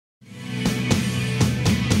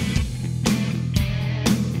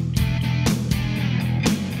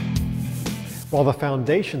While the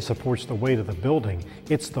foundation supports the weight of the building,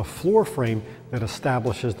 it's the floor frame that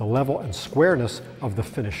establishes the level and squareness of the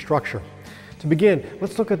finished structure. To begin,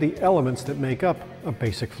 let's look at the elements that make up a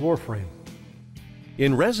basic floor frame.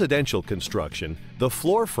 In residential construction, the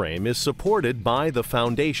floor frame is supported by the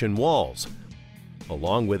foundation walls,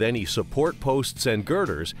 along with any support posts and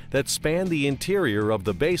girders that span the interior of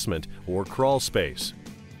the basement or crawl space.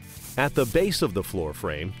 At the base of the floor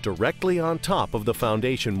frame, directly on top of the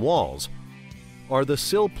foundation walls, are the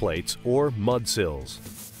sill plates or mud sills.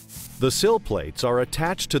 The sill plates are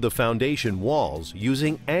attached to the foundation walls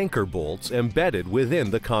using anchor bolts embedded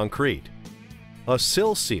within the concrete. A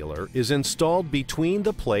sill sealer is installed between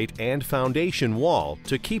the plate and foundation wall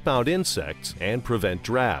to keep out insects and prevent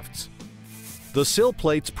drafts. The sill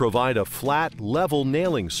plates provide a flat, level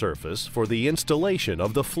nailing surface for the installation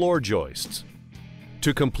of the floor joists.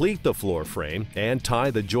 To complete the floor frame and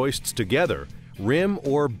tie the joists together, rim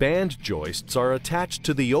or band joists are attached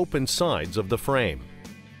to the open sides of the frame.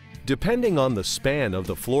 Depending on the span of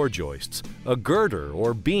the floor joists, a girder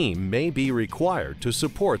or beam may be required to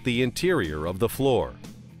support the interior of the floor.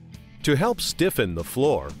 To help stiffen the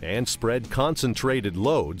floor and spread concentrated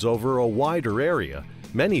loads over a wider area,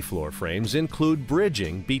 many floor frames include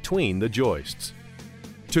bridging between the joists.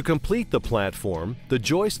 To complete the platform, the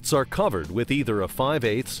joists are covered with either a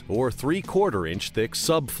 5/8 or 3/4 inch thick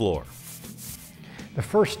subfloor. The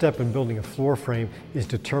first step in building a floor frame is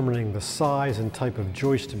determining the size and type of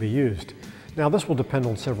joist to be used. Now, this will depend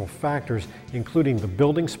on several factors, including the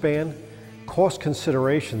building span, cost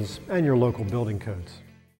considerations, and your local building codes.